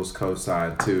individuals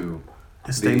co-sign to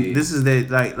this is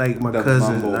like my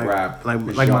cousin, rap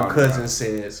like my cousin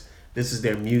says, this is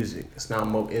their music. It's not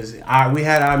we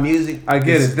had our music. I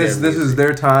get it. This is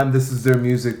their time. This is their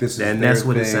music. This is and their that's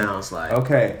what thing. It sounds like.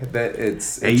 Okay, that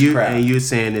it's crap. And you're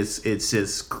saying it's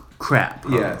just crap.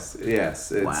 Huh? Yes.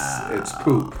 It's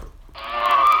poop.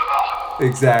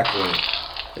 Exactly.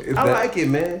 I like it,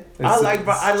 man. I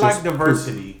like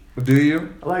diversity. Do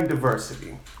you? I like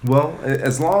diversity. Well,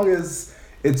 as long as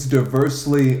it's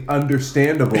diversely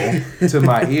understandable to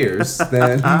my ears,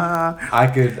 then I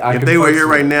could. If they were here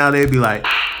right now, they'd be like,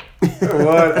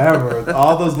 whatever.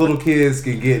 All those little kids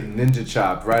can get ninja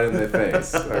chopped right in their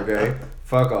face. Okay,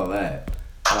 fuck all that.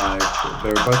 Like,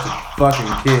 they're a bunch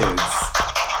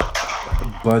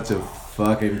of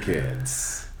fucking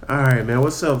kids. All right, man.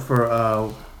 What's up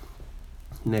for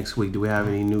next week? Do we have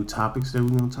any new topics that we're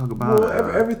gonna talk about? Well,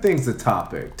 everything's a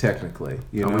topic, technically.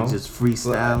 You know, we just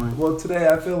freestyling. Well, today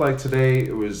I feel like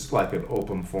it was like an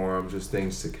open forum, just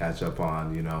things to catch up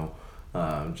on. You know,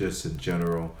 just in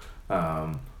general.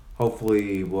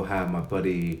 Hopefully, we'll have my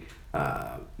buddy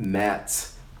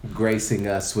Matt gracing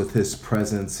us with his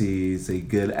presence. He's a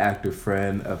good actor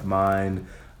friend of mine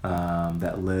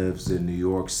that lives in New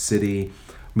York City.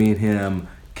 Me and him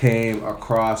came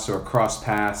across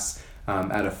paths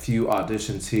at a few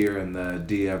auditions here in the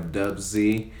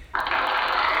DFWZ.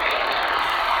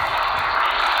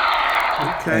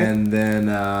 Okay. And then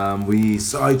we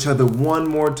saw each other one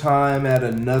more time at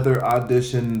another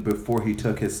audition before he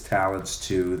took his talents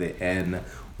to the NYC.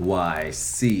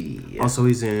 Also,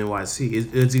 he's in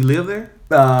NYC. Does he live there?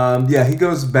 Yeah, he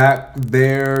goes back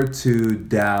there to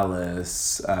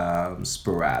Dallas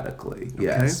sporadically.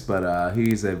 Yes, but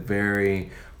he's a very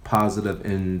positive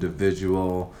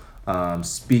individual.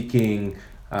 Speaking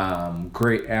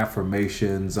great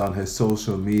affirmations on his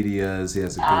social medias. He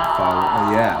has a good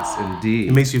following. Yes, indeed.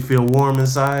 It makes you feel warm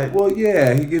inside. Well,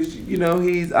 yeah, he gives you,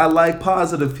 I like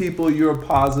positive people. You're a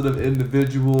positive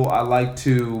individual. I like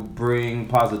to bring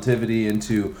positivity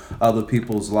into other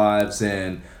people's lives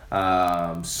and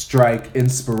strike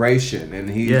inspiration, and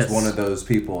he's one of those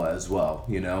people as well,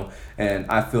 and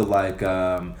I feel like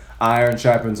iron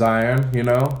sharpens iron,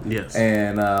 yes,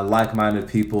 and like-minded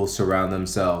people surround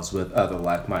themselves with other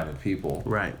like-minded people,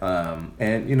 right,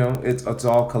 and it's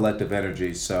all collective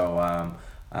energy, so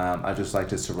I just like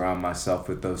to surround myself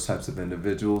with those types of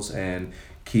individuals and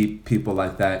keep people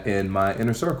like that in my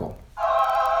inner circle.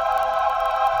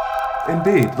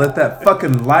 Indeed. Let that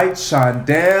fucking light shine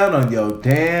down on your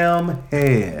damn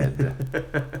head.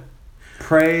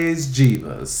 Praise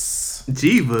Jeebus.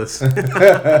 Jeebus.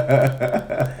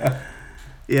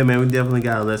 Yeah, man, we definitely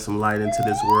got to let some light into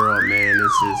this world, man.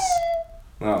 It's just...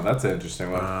 Oh, that's an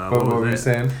interesting one. What were you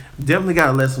saying? Definitely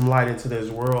got to let some light into this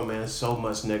world, man. There's so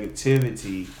much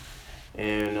negativity.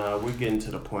 And we're getting to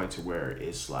the point to where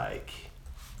it's like...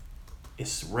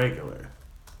 It's regular.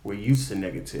 We're used to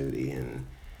negativity, and...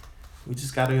 We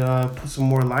just gotta put some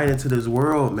more light into this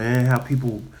world, man. How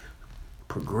people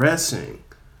progressing,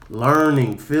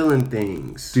 learning, feeling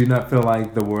things. Do you not feel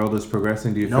like the world is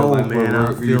progressing? Do you feel like we're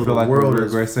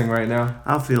regressing right now?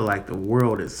 I feel like the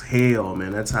world is hell,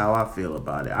 man. That's how I feel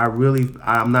about it.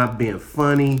 I'm not being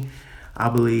funny. I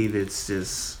believe it's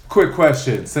just... Quick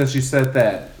question, since you said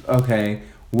that. Okay,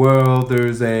 well,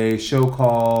 there's a show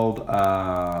called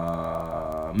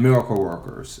Miracle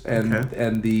Workers,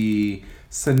 and the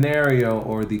scenario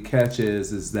or the catch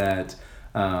is that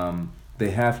they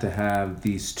have to have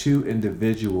these two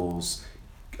individuals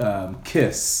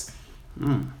kiss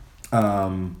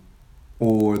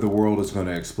or the world is going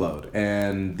to explode,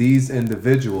 and these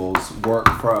individuals work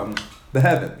from the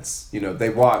heavens. They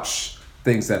watch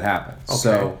things that happen.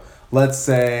 So let's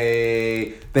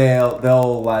say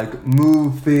they'll like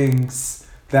move things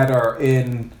that are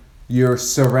in your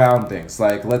surroundings.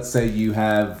 Like, let's say you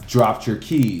have dropped your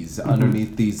keys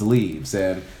underneath these leaves,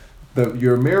 and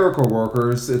your miracle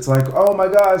workers, it's like, oh my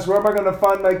gosh, where am I going to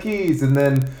find my keys? And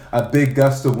then a big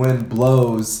gust of wind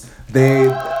blows. They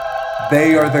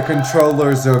are the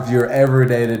controllers of your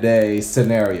everyday-to-day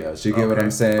scenarios. You get what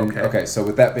I'm saying? Okay, so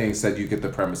with that being said, you get the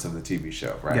premise of the TV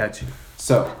show, right? Got you.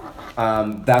 So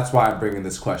that's why I'm bringing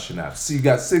this question up. So you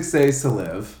got 6 days to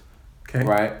live,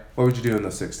 right? What would you do in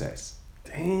those 6 days?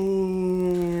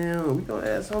 Damn, we gonna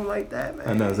add something like that, man.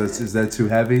 I know. Is that too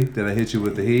heavy? Did I hit you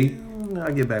with the heat?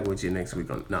 I'll get back with you next week.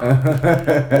 No.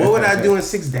 What would I do in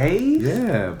 6 days?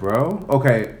 Yeah, bro.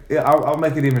 Okay, I'll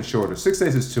make it even shorter. 6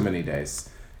 days is too many days.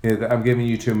 I'm giving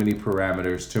you too many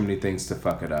parameters, too many things to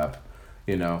fuck it up.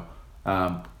 You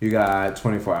got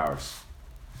 24 hours.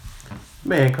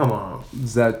 Man, come on.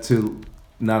 Is that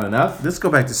not enough? Let's go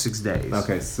back to 6 days.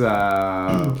 Okay, so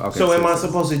So am I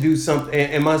supposed to do something?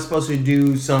 Am I supposed to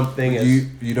do something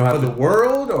you don't have for the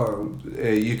world, or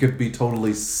you could be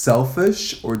totally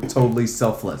selfish or totally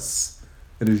selfless.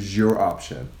 It is your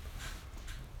option.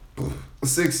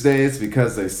 6 days,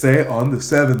 because they say on the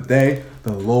 7th day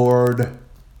the Lord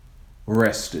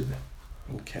rested.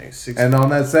 Okay, 6 and on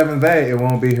that 7th day it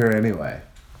won't be here anyway.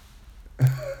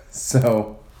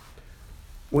 So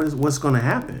What's going to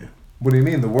happen? What do you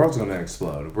mean? The world's going to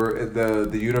explode.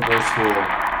 The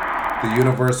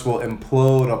universe will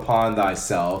implode upon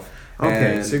thyself.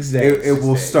 Okay, and 6 days. It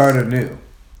will start anew.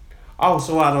 Oh,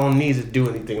 so I don't need to do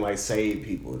anything like save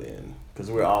people then,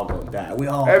 because we're all gonna die. We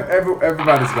all.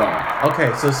 Everybody's gone.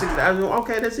 Okay, so 6 days.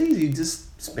 Okay, that's easy.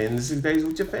 Just spend the 6 days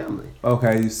with your family.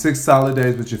 Okay, 6 solid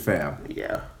days with your fam.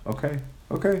 Yeah. Okay.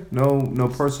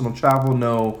 No personal travel.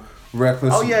 No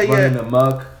reckless yeah. running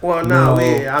amok. Well, no,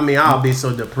 I'll be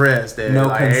so depressed that no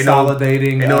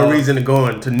consolidating. Ain't no reason to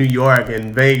go to New York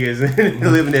and Vegas and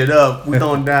living it up. We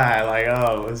don't die. Like,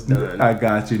 oh, it's done. I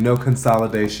got you. No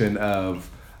consolidation of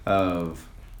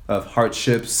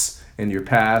hardships in your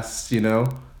past.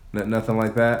 Nothing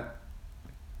like that.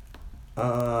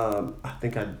 I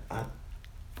think I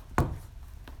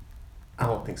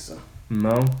don't think so.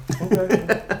 No.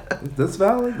 Okay. That's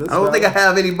valid. I don't think I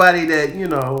have anybody that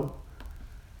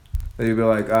You'd be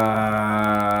like, the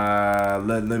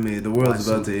world's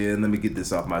about to end. Let me get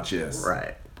this off my chest.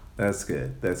 Right. That's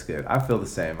good. I feel the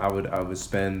same. I would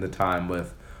spend the time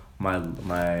with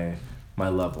my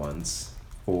loved ones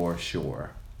for sure.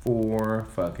 For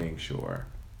fucking sure.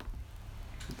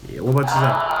 Yeah. What about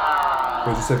yourself?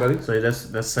 What'd you say, buddy? So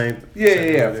that's same.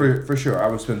 Yeah. For sure. I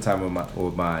would spend time with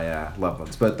my loved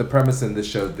ones. But the premise in this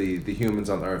show, the humans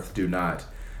on Earth do not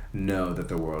know that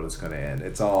the world is going to end.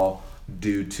 It's all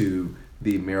due to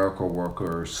the miracle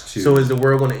workers. So is the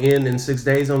world going to end in 6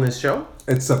 days on this show?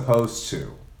 It's supposed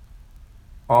to.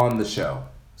 On the show.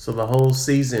 So the whole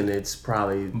season, it's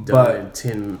probably done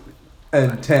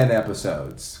in 10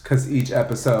 episodes, because each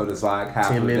episode is like half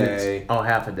 10 a minutes. day. Oh,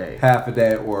 half a day. Half a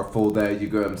day or a full day. You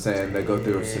go what I'm saying? They go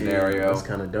through a scenario. That's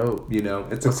kind of dope.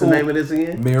 It's What's a cool the name of this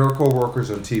again? Miracle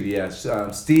Workers on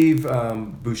TBS. Steve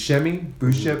Buscemi.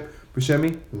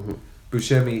 Mm-hmm.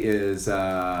 Buscemi is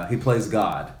he plays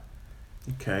God.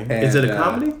 Okay. And, is it a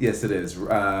comedy? Yes, it is.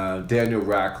 Daniel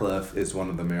Radcliffe is one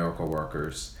of the miracle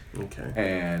workers. Okay.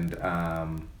 And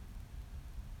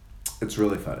it's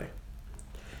really funny.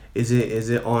 Is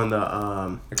it on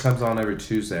the It comes on every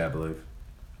Tuesday, I believe.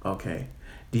 Okay.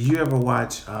 Did you ever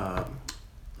watch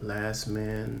Last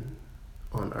Man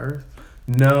on Earth?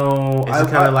 No. Is it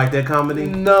kind of like that comedy?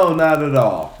 No, not at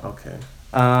all. Okay.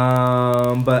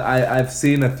 But I've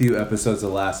seen a few episodes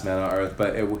of Last Man on Earth,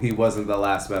 but he wasn't the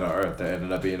last man on Earth. There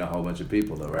ended up being a whole bunch of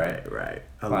people, though, right? Right.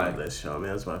 I love that show,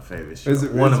 man. It's my favorite show.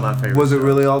 One of my favorites. Was it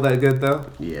really all that good, though?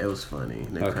 Yeah, it was funny.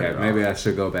 Okay, maybe I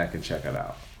should go back and check it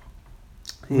out.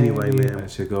 Anyway, man, I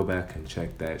should go back and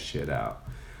check that shit out.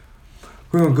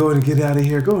 We're gonna go and get out of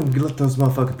here. Go and let those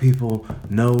motherfucking people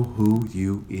know who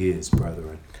you is,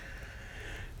 brethren.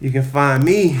 You can find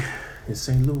me in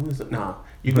St. Louis. No,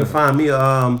 you can find me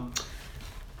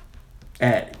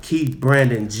at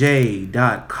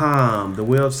KeithBrandonJ.com. The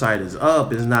website is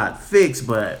up. It's not fixed,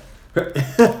 but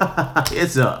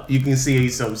it's up. You can see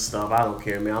some stuff. I don't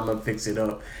care, man. I'm gonna fix it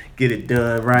up, get it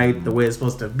done right the way it's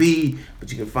supposed to be. But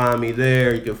you can find me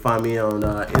there. You can find me on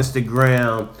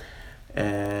Instagram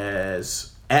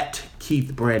as at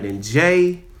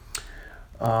KeithBrandonJ.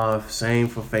 Same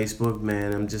for Facebook,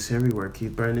 man. I'm just everywhere.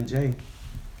 Keith Brandon J.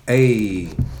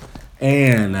 Hey,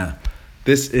 and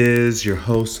this is your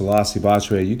host, Selassie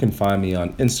Bachwe. You can find me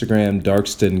on Instagram,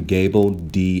 Darkston Gable,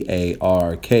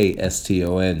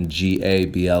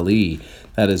 DARKSTONGABLE.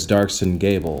 That is Darkston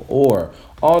Gable. Or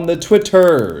on the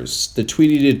Twitters, the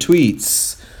tweety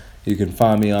tweets. You can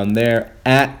find me on there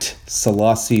at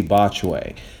Selassie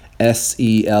Bachwe.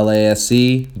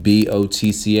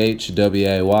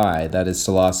 SELASSEBOTCHWAY. That is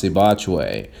Selassie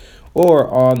Bachwe. Or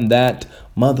on that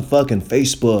motherfucking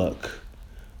Facebook,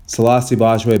 Selassie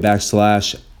Bachwe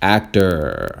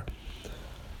 /actor.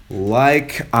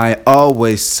 Like I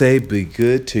always say, be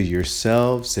good to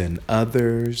yourselves and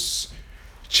others.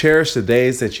 Cherish the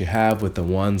days that you have with the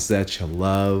ones that you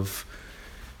love.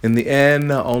 In the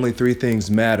end, only 3 things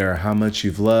matter: how much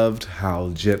you've loved, how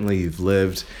gently you've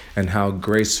lived, and how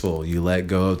graceful you let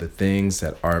go of the things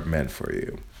that aren't meant for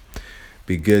you.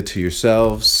 Be good to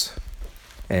yourselves,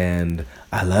 and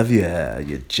I love you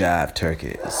jive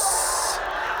turkeys.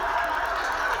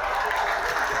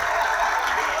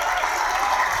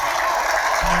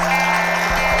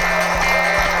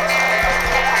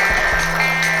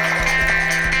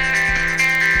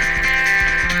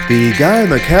 The Guy on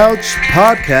the Couch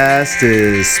podcast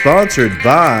is sponsored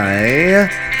by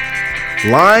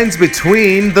Lines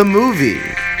Between the Movie,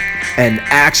 an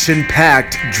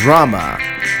action-packed drama,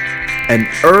 an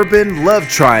urban love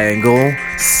triangle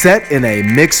set in a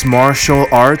mixed martial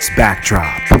arts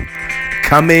backdrop,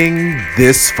 coming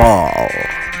this fall.